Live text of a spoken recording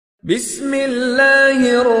بسم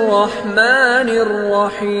الله الرحمن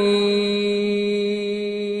الرحيم.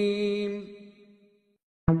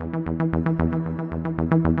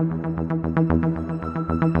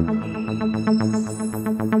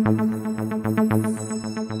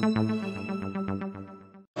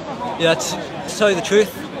 Yeah, to tell you the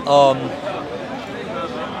truth, I'm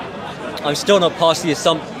still not past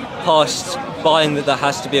buying that there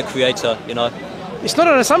has to be a creator, you know. It's not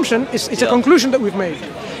an assumption, it's Yeah. a conclusion that we've made.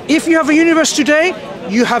 If you have a universe today,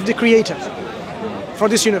 you have the creator for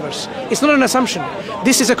this universe. It's not an assumption.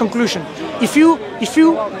 This is a conclusion. If you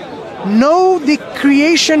know the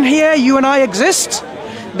creation here, you and I exist,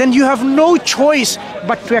 then you have no choice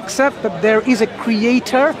but to accept that there is a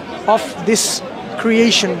creator of this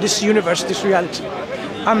creation, this universe, this reality.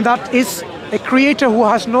 And that is a creator who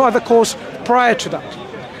has no other cause prior to that.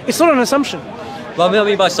 It's not an assumption. Well, what I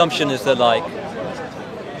mean by assumption is that, like,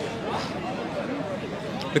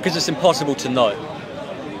 because it's impossible to know.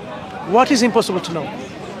 What is impossible to know?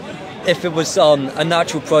 If it was a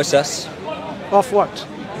natural process, Of what?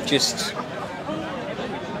 just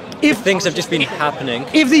If things have just been happening.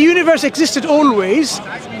 If the universe existed always,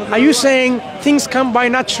 are you saying things come by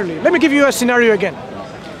naturally? Let me give you a scenario again.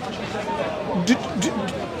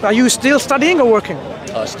 Are you still studying or working?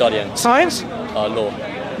 Studying Science? law.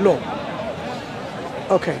 Law.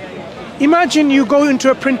 Okay. Imagine you go into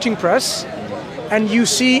a printing press and you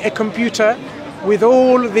see a computer with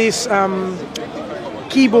all these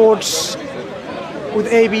keyboards with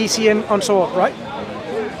A, B, C, and so on, right?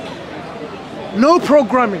 No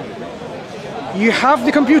programming. You have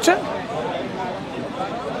the computer.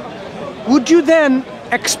 Would you then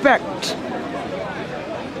expect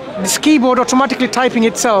this keyboard automatically typing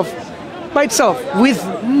itself by itself with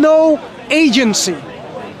no agency,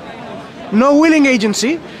 no willing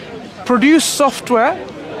agency, produce software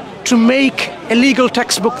to make a legal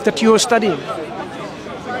textbook that you are studying?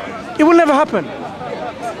 It will never happen.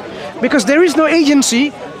 Because there is no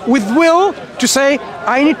agency with will to say,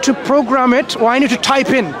 I need to program it or I need to type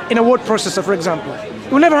in a word processor, for example.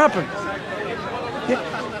 It will never happen.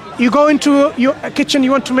 You go into your kitchen,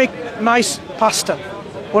 you want to make nice pasta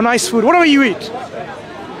or nice food, whatever you eat.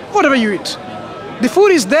 Whatever you eat. The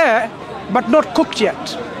food is there, but not cooked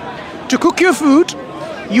yet. To cook your food,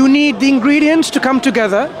 you need the ingredients to come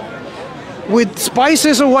together with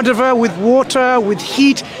spices or whatever, with water, with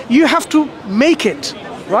heat. You have to make it,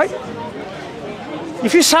 right?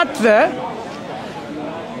 If you sat there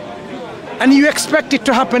and you expect it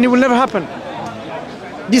to happen, it will never happen.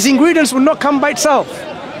 These ingredients will not come by itself.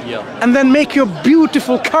 Yeah. And then make your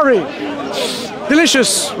beautiful curry.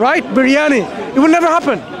 Delicious, right? Biryani. It will never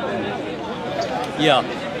happen. Yeah.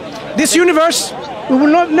 This universe will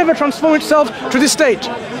never transform itself to this state.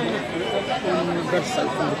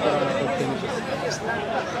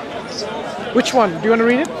 Which one? Do you want to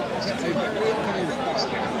read it?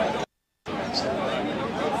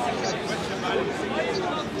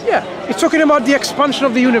 Yeah, it's talking about the expansion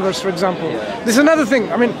of the universe, for example. There's another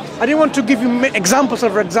thing. I mean, I didn't want to give you examples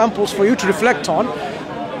for you to reflect on.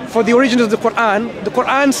 For the origins of the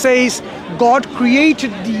Quran says God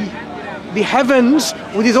created the heavens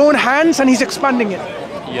with his own hands and he's expanding it.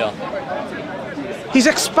 Yeah. He's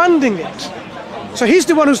expanding it. So he's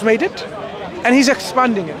the one who's made it and he's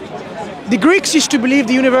expanding it. The Greeks used to believe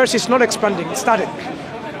the universe is not expanding, it's static.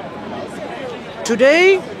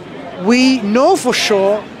 Today, we know for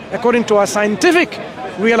sure, according to our scientific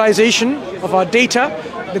realization of our data,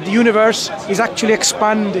 that the universe is actually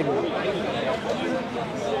expanding.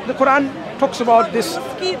 The Quran talks about this.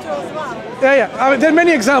 Yeah. I mean, there are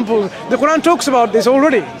many examples. The Quran talks about this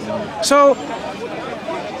already. So,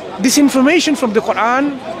 this information from the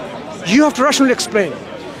Quran, you have to rationally explain.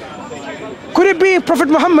 Could it be Prophet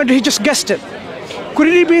Muhammad, he just guessed it? Could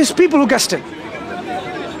it be his people who guessed it?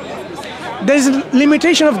 There is a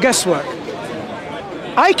limitation of guesswork.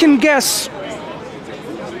 I can guess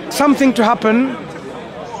something to happen,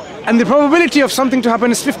 and the probability of something to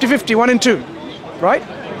happen is 50-50, 1 in 2, right?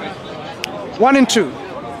 1 in 2.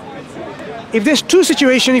 If there's 2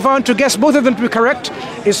 situations, if I want to guess both of them to be correct,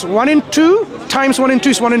 it's 1 in 2 times 1 in 2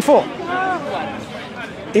 is 1 in 4.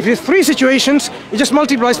 If it's 3 situations, it just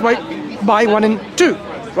multiplies by 1 in 2,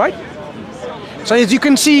 right? So as you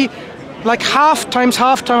can see, like half times,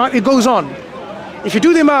 it goes on. If you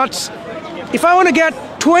do the maths, if I want to get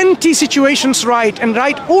 20 situations right and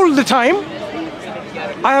right all the time,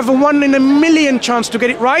 I have a 1 in a million chance to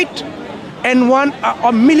get it right and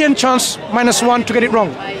a million chance minus 1 to get it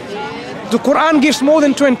wrong. The Quran gives more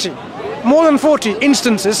than 20, more than 40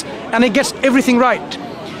 instances and it gets everything right.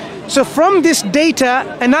 So from this data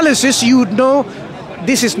analysis, you would know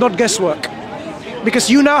this is not guesswork. Because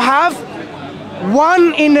you now have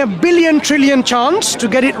 1 in a billion trillion chance to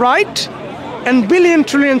get it right and billion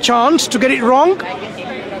trillion chance to get it wrong,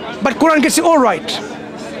 but Quran gets it all right.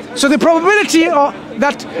 So the probability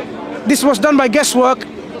that this was done by guesswork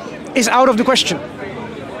is out of the question.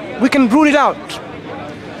 We can rule it out.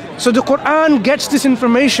 So the Quran gets this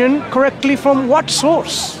information correctly from what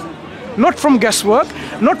source? Not from guesswork,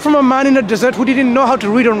 not from a man in a desert who didn't know how to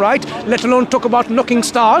read and write, let alone talk about knocking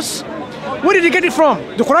stars. Where did he get it from?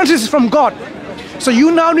 The Quran says it's from God. So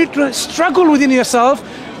you now need to struggle within yourself.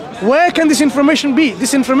 Where can this information be?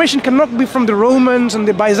 This information cannot be from the Romans and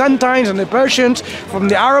the Byzantines and the Persians, from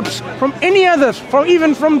the Arabs, from any others,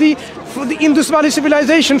 even from the Indus Valley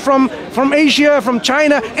civilization, from Asia, from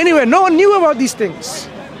China, anywhere. No one knew about these things.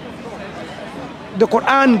 The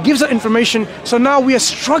Quran gives us information, so now we are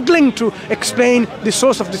struggling to explain the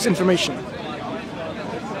source of this information.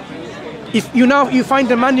 If you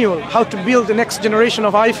find a manual how to build the next generation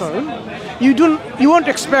of iPhone, you won't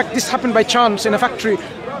expect this happened by chance in a factory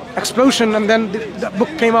explosion and then the book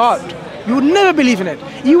came out. You would never believe in it.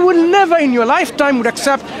 You would never in your lifetime would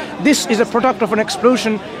accept this is a product of an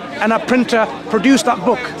explosion and a printer produced that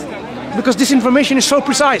book, because this information is so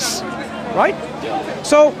precise, right?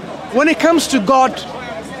 So when it comes to God,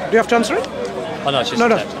 do you have to answer it? Oh, no, it's just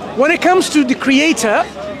no. When it comes to the Creator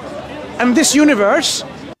and this universe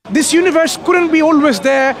couldn't be always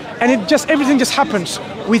there, and everything just happens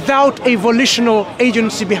without a volitional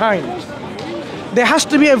agency behind. There has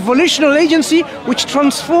to be a volitional agency which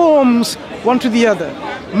transforms one to the other,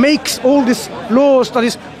 makes all these laws that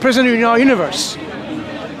is present in our universe.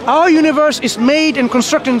 Our universe is made and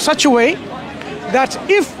constructed in such a way that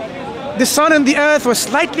if the sun and the earth were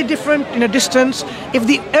slightly different in a distance, if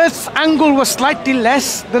the earth's angle was slightly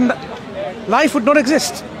less, then life would not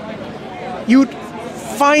exist. You'd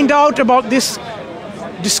find out about this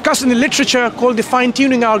discussed in the literature called the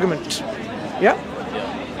fine-tuning argument. Yeah?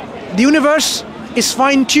 The universe is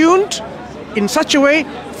fine-tuned in such a way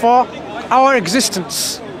for our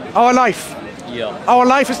existence, our life. Yeah. Our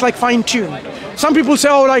life is like fine-tuned. Some people say,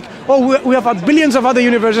 we have billions of other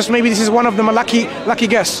universes, maybe this is one of them, a lucky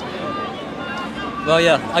guess. Well,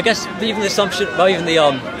 yeah, I guess even the assumption, even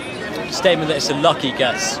the statement that it's a lucky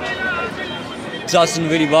guess doesn't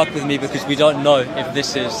really work with me, because we don't know if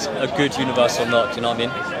this is a good universe or not, you know what I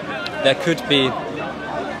mean? There could be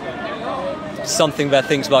something where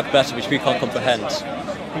things work better which we can't comprehend,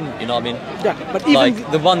 you know what I mean? Yeah, but even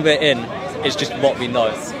like the one we're in is just what we know.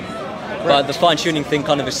 Right. But the fine-tuning thing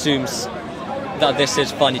kind of assumes that this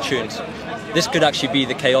is finely tuned. This could actually be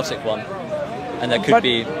the chaotic one, and there could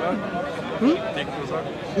be...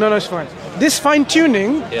 No, it's fine. This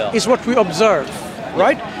fine-tuning is what we observe,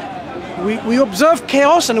 right? We observe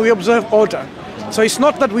chaos and we observe order. So it's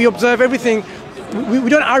not that we observe everything. We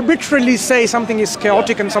don't arbitrarily say something is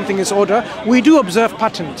chaotic and something is order. We do observe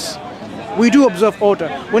patterns. We do observe order.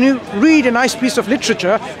 When you read a nice piece of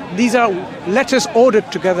literature, these are letters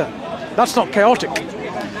ordered together. That's not chaotic.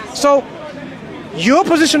 So your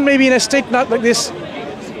position may be in a state like this.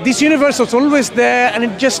 This universe was always there, and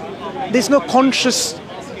there's no conscious,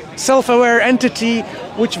 self-aware entity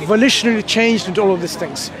which volitionally changed into all of these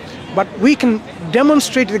things. But we can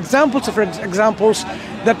demonstrate examples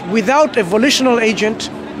that without a volitional agent,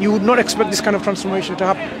 you would not expect this kind of transformation to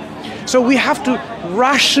happen. So we have to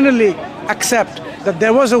rationally accept that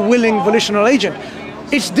there was a willing volitional agent.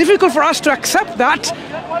 It's difficult for us to accept that,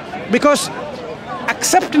 because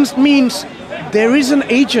acceptance means there is an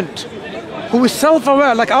agent who is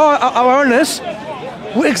self-aware, like our awareness,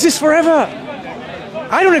 who exists forever.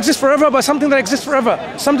 I don't exist forever, but something that exists forever,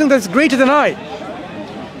 something that's greater than I.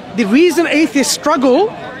 The reason atheists struggle,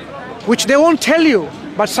 which they won't tell you,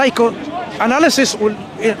 but psychoanalysis will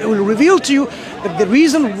reveal to you that the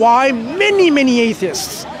reason why many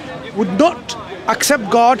atheists would not accept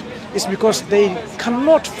God is because they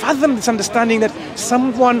cannot fathom this understanding that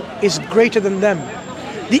someone is greater than them.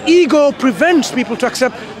 The ego prevents people to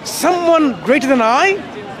accept someone greater than I.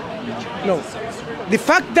 No. The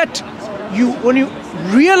fact that when you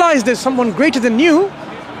realize there's someone greater than you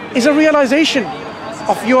is a realization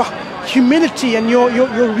of your humility and your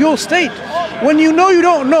real state. When you know you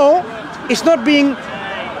don't know, it's not being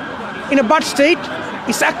in a bad state,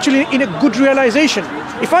 it's actually in a good realization.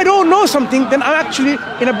 If I don't know something, then I'm actually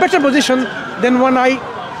in a better position than when I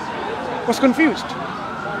was confused.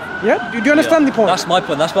 Yeah? Do you understand the point? That's my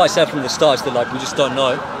point. That's why I said from the start that we just don't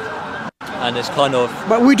know. And it's kind of...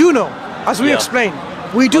 But we do know, as we explained.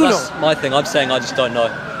 We do know. That's my thing. I'm saying I just don't know.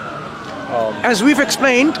 As we've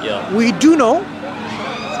explained, we do know.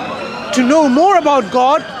 To know more about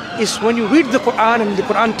God is when you read the Quran, and the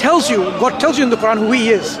Quran tells you, God tells you in the Quran who He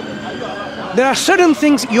is. there are certain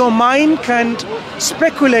things your mind can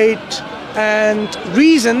speculate and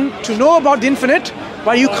reason to know about the infinite,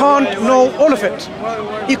 but you can't know all of it.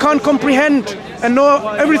 You can't comprehend and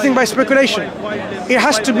know everything by speculation. It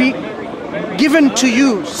has to be given to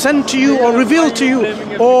you, sent to you, or revealed to you,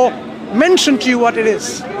 or mentioned to you what it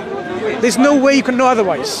is. There's no way you can know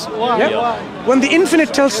otherwise. Yeah? When the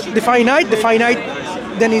infinite tells the finite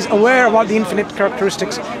then is aware about the infinite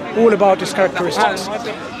characteristics, all about its characteristics.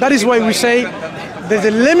 That is why we say there's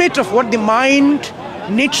a limit of what the mind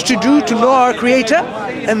needs to do to know our Creator,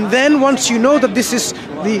 and then once you know that this is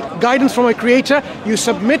the guidance from a Creator, you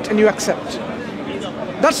submit and you accept.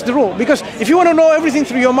 That's the rule. Because if you want to know everything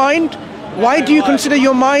through your mind, why do you consider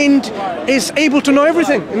your mind is able to know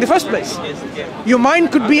everything in the first place? Your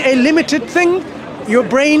mind could be a limited thing, your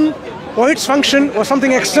brain or its function or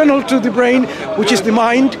something external to the brain, which is the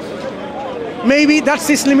mind. Maybe that's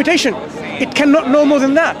its limitation. It cannot know more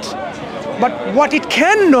than that. But what it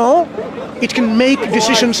can know, it can make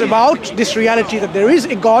decisions about this reality that there is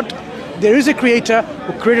a God, there is a Creator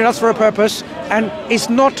who created us for a purpose, and is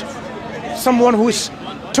not someone who is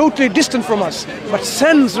totally distant from us, but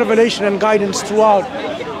sends revelation and guidance throughout,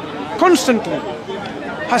 constantly,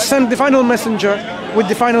 has sent the final messenger with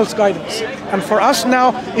the final guidance. And for us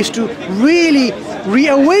now is to really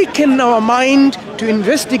reawaken our mind to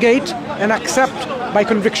investigate and accept by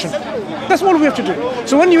conviction. That's all we have to do.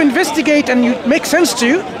 So when you investigate and you make sense to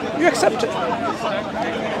you, you accept it.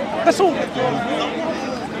 That's all.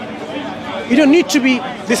 You don't need to be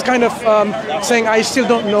this kind of saying, I still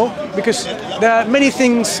don't know, because there are many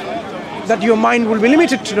things that your mind will be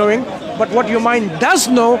limited to knowing, but what your mind does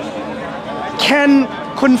know can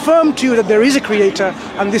confirm to you that there is a Creator,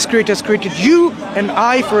 and this Creator has created you and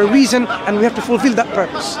I for a reason, and we have to fulfill that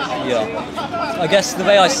purpose. Yeah. I guess the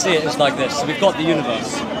way I see it is like this. So we've got the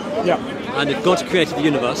universe. Yeah. And if God created the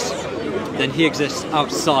universe, then He exists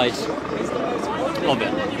outside of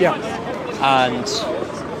it. Yeah. And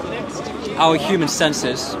our human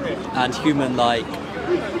senses and human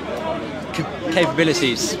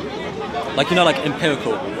capabilities, like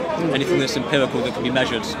empirical, anything that's empirical that can be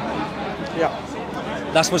measured. Yeah.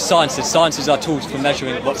 That's what science is. Science is our tools for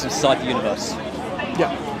measuring what's inside the universe.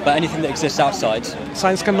 Yeah. But anything that exists outside,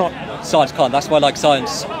 Science cannot. Science can't. That's why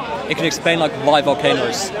science, it can explain why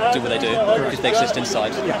volcanoes do what they do, because they exist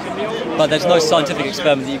inside. Yeah. But there's no scientific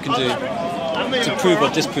experiment that you can do to prove or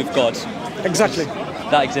disprove God. Exactly.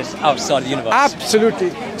 That exists outside the universe.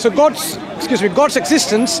 Absolutely. So God's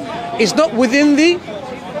existence is not within the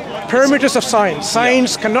perimeters of science.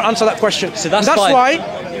 Science cannot answer that question. So that's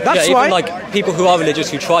why. Even people who are religious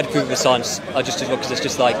who try to prove the science are just as well, because it's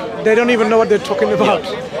just they don't even know what they're talking about.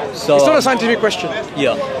 Yeah. So it's not a scientific question.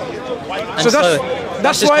 Yeah. So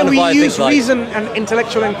that's why we use reason and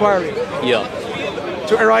intellectual inquiry. Yeah.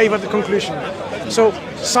 To arrive at the conclusion. So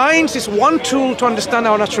science is one tool to understand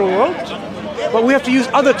our natural world, but we have to use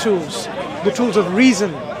other tools, the tools of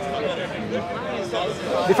reason,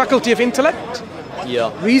 the faculty of intellect,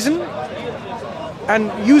 reason,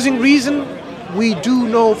 and using reason, we do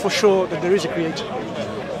know for sure that there is a Creator.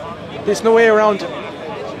 There's no way around it.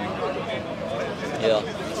 Yeah.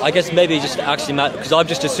 I guess maybe just actually, because I'm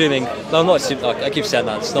just assuming, no, I'm not assuming, I keep saying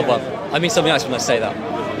that, it's not one. I mean something else when I say that.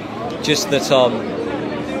 Just that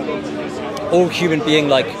all human being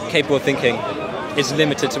capable of thinking is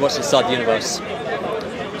limited to what's inside the universe.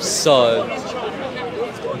 So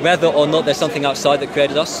whether or not there's something outside that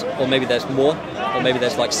created us, or maybe there's more, or maybe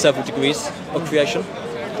there's several degrees of creation,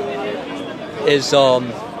 is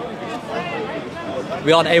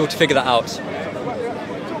we aren't able to figure that out.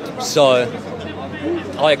 So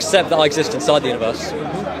I accept that I exist inside the universe,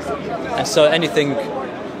 and so anything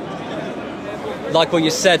like what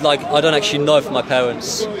you said, I don't actually know if my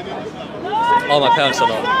parents are my parents or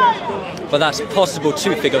not, but that's possible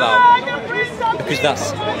to figure out because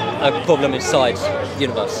that's a problem inside the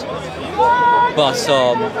universe. But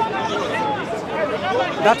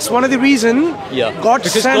that's one of the reasons God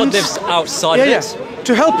because sends, God lives outside of it.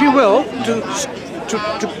 To help you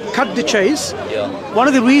to cut the chase. One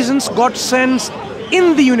of the reasons God sends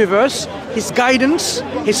in the universe His guidance,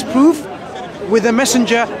 His proof, with a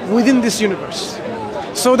messenger within this universe,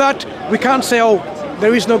 so that we can't say, oh,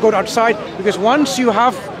 there is no God outside, because once you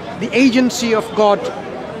have the agency of God,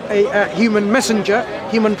 a human messenger,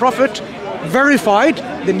 human prophet, verified,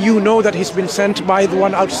 then you know that he's been sent by the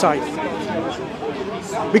one outside.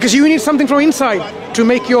 Because you need something from inside to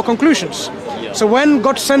make your conclusions. So when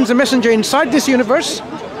God sends a messenger inside this universe,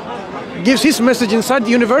 gives his message inside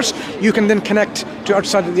the universe, you can then connect to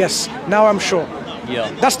outside. Yes, now I'm sure.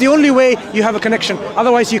 That's the only way you have a connection.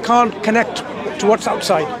 Otherwise you can't connect to what's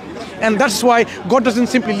outside. And that's why God doesn't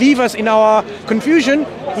simply leave us in our confusion.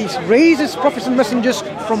 He raises prophets and messengers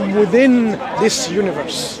from within this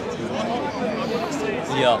universe.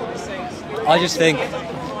 Yeah. I just think,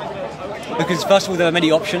 because first of all, there are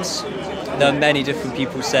many options. There are many different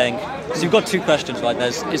people saying, so you've got two questions, right?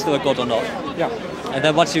 There's, is there a God or not? Yeah. And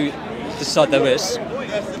then once you decide there is,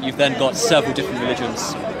 you've then got several different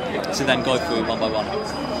religions to then go through one by one.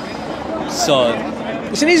 So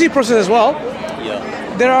it's an easy process as well.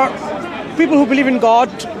 yeah. There are people who believe in God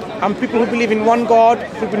and people who believe in one God,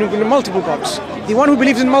 people who believe in multiple gods. The one who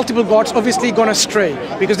believes in multiple gods obviously gone astray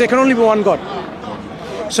because there can only be one God.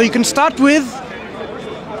 So you can start with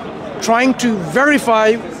trying to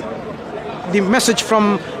verify the message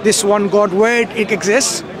from this one God, where it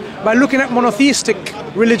exists, by looking at monotheistic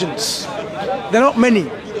religions. There are not many,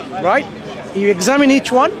 right? You examine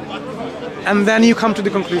each one and then you come to the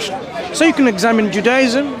conclusion. So you can examine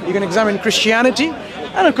Judaism, you can examine Christianity,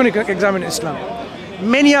 and you can examine Islam.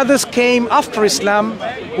 Many others came after Islam,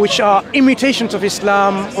 which are imitations of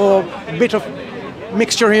Islam or a bit of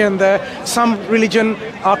mixture here and there. Some religion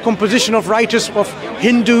are composition of writers of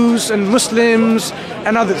Hindus and Muslims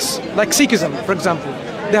and others, like Sikhism, for example.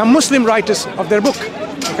 They are Muslim writers of their book.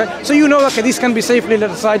 Okay? So you know, okay, these can be safely let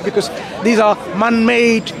aside because these are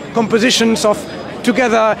man-made compositions of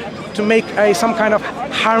together to make some kind of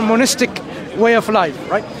harmonistic way of life,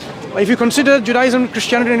 right? If you consider Judaism,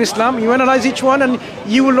 Christianity and Islam, you analyze each one and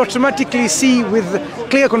you will automatically see with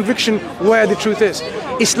clear conviction where the truth is.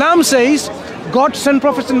 Islam says God sent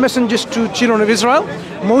prophets and messengers to children of Israel.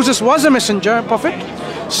 Moses was a messenger, prophet.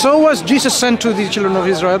 So was Jesus sent to the children of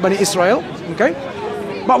Israel, Bani Israel. Okay?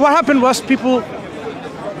 But what happened was people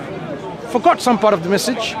forgot some part of the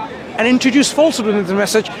message and introduced falsehood into the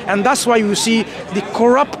message, and that's why you see the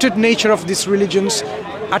corrupted nature of these religions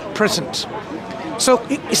at present. So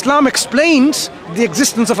Islam explains the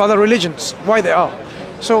existence of other religions, why they are.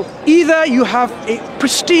 So either you have a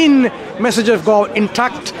pristine message of God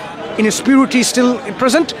intact, in its purity still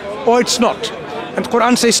present, or it's not. And the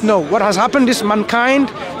Quran says no. What has happened is mankind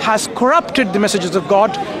has corrupted the messages of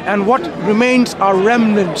God, and what remains are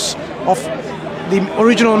remnants of the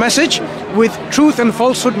original message with truth and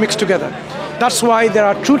falsehood mixed together. That's why there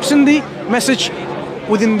are truths in the message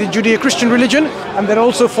within the Judeo-Christian religion, and there are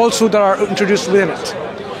also falsehood that are introduced within it.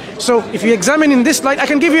 So if you examine in this light, I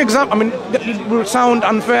can give you example. I mean, it will sound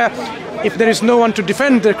unfair if there is no one to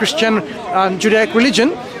defend the Christian and Judaic religion,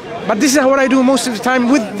 but this is what I do most of the time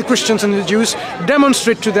with the Christians and the Jews,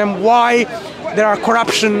 demonstrate to them why there are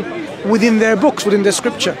corruption within their books, within their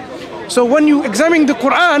scripture. So when you examine the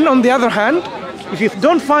Quran, on the other hand, if you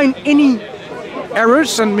don't find any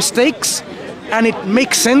errors and mistakes, and it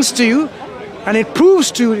makes sense to you, and it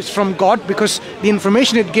proves to you it's from God because the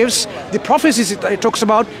information it gives, the prophecies it talks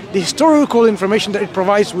about, the historical information that it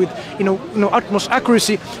provides with utmost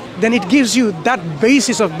accuracy, then it gives you that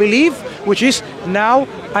basis of belief, which is now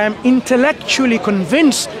I am intellectually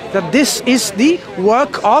convinced that this is the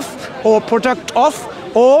work of or product of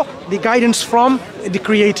or the guidance from the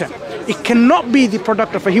Creator. It cannot be the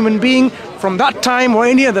product of a human being from that time or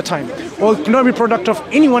any other time, or it cannot be product of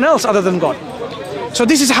anyone else other than God. So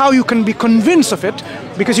this is how you can be convinced of it,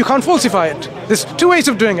 because you can't falsify it. There's two ways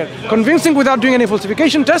of doing it. Convincing without doing any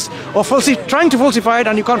falsification test, or trying to falsify it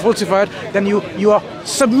and you can't falsify it, then you are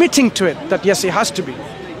submitting to it, that yes, it has to be.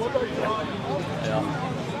 Yeah.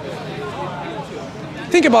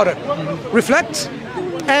 Think about it. Reflect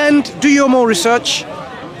and do your more research,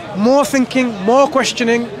 more thinking, more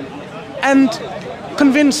questioning, and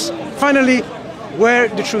convince finally where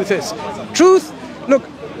the truth is. Truth, look,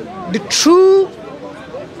 the true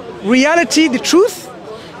reality, the truth,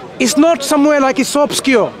 is not somewhere like it's so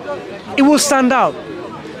obscure. It will stand out.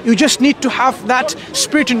 You just need to have that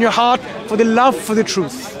spirit in your heart for the love for the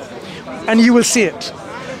truth, and you will see it.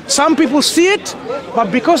 Some people see it,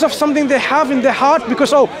 but because of something they have in their heart,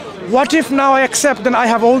 because, oh, what if now I accept, then I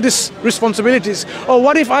have all these responsibilities? Or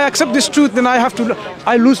what if I accept this truth, then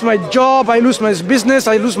I lose my job, I lose my business,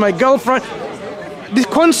 I lose my girlfriend. The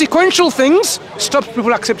consequential things stop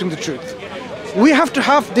people accepting the truth. We have to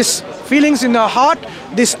have these feelings in our heart,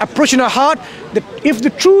 this approach in our heart, that if the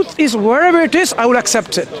truth is wherever it is, I will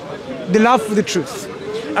accept it. The love for the truth.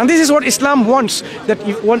 And this is what Islam wants, that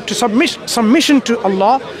you want to submission to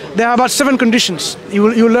Allah. There are about 7 conditions. You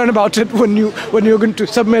will learn about it when you're going to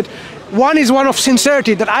submit. One is one of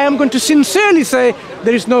sincerity, that I am going to sincerely say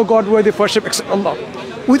there is no God worthy of worship except Allah.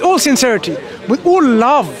 With all sincerity, with all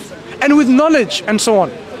love, and with knowledge, and so on.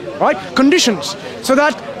 Right? Conditions. So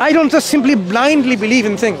that I don't just simply blindly believe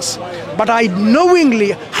in things, but I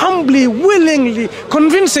knowingly, humbly, willingly,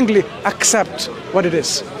 convincingly accept what it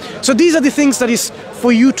is. So these are the things that is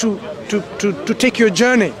for you to to take your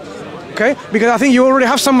journey. Okay? Because I think you already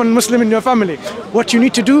have someone Muslim in your family. What you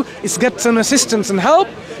need to do is get some assistance and help.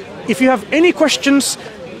 If you have any questions,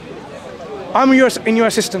 I'm in your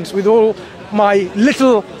assistance with all my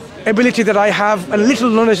little ability that I have and little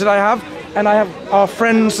knowledge that I have, and I have our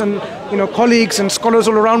friends and colleagues and scholars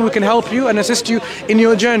all around who can help you and assist you in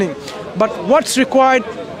your journey. But what's required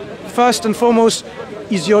first and foremost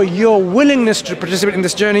is your willingness to participate in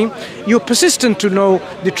this journey, your persistence to know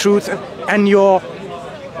the truth, and your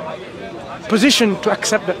position to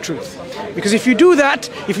accept that truth. Because if you do that,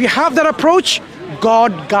 if you have that approach,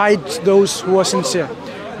 God guides those who are sincere.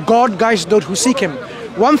 God guides those who seek Him.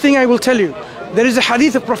 One thing I will tell you, there is a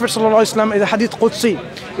hadith of Prophet ﷺ, a hadith Qudsi,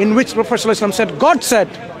 in which Prophet ﷺ said, God said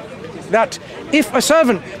that if a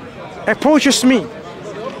servant approaches me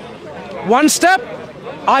 1 step,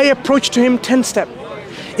 I approach to him 10 steps.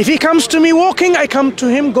 If he comes to me walking, I come to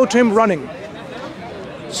him, go to him running.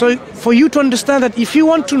 So for you to understand that if you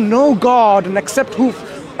want to know God and accept who,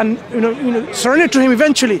 and surrender to Him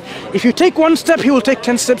eventually, if you take 1 step, He will take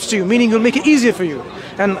 10 steps to you, meaning He'll make it easier for you.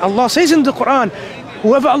 And Allah says in the Quran,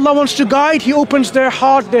 whoever Allah wants to guide, He opens their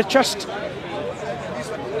heart, their chest.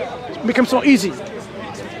 It becomes so easy.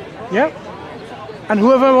 Yeah? And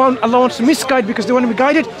whoever Allah wants to misguide because they want to be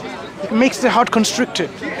guided, it makes their heart constricted.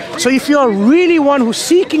 So if you are really one who's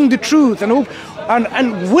seeking the truth and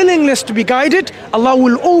willingness to be guided, Allah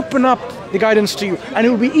will open up the guidance to you and it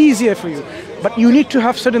will be easier for you. But you need to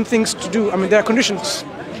have certain things to do. I mean, there are conditions.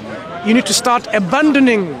 You need to start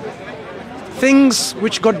abandoning things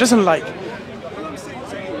which God doesn't like.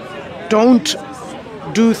 Don't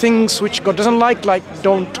do things which God doesn't like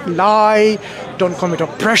don't lie, don't commit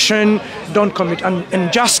oppression, don't commit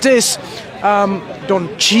injustice,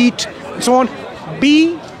 don't cheat, and so on.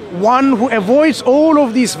 Be one who avoids all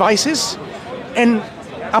of these vices and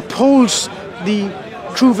upholds the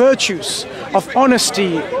true virtues of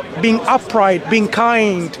honesty, being upright, being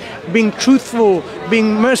kind, being truthful,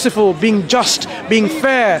 being merciful, being just, being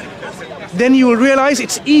fair. Then you will realize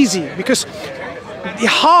it's easy, because the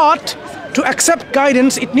heart, to accept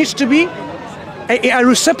guidance, it needs to be a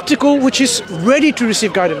receptacle which is ready to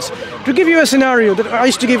receive guidance. To give you a scenario that I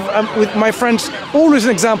used to give with my friends, always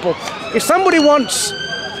an example. If somebody wants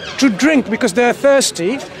to drink because they're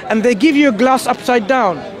thirsty and they give you a glass upside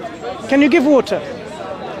down, can you give water?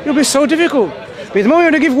 It'll be so difficult. But the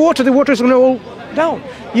moment you give water, the water is going to go down.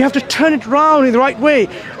 You have to turn it round in the right way.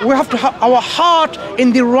 We have to have our heart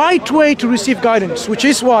in the right way to receive guidance, which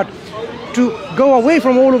is what? To go away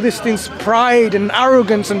from all of these things, pride and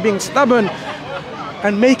arrogance and being stubborn,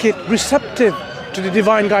 and make it receptive to the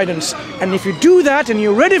divine guidance. And if you do that and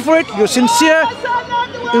you're ready for it, you're sincere,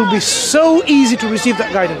 it will be so easy to receive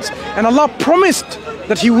that guidance. And Allah promised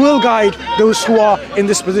that He will guide those who are in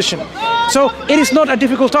this position. So it is not a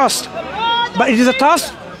difficult task, but it is a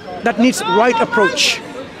task that needs right approach.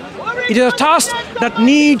 It is a task that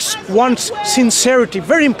needs one's sincerity,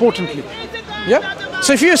 very importantly. Yeah?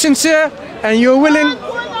 So if you're sincere and you're willing,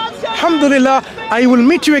 alhamdulillah, I will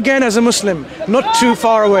meet you again as a Muslim, not too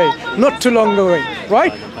far away, not too long away,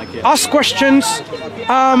 right? Ask questions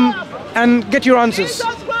and get your answers.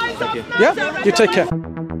 Thank you. Yeah? You take care.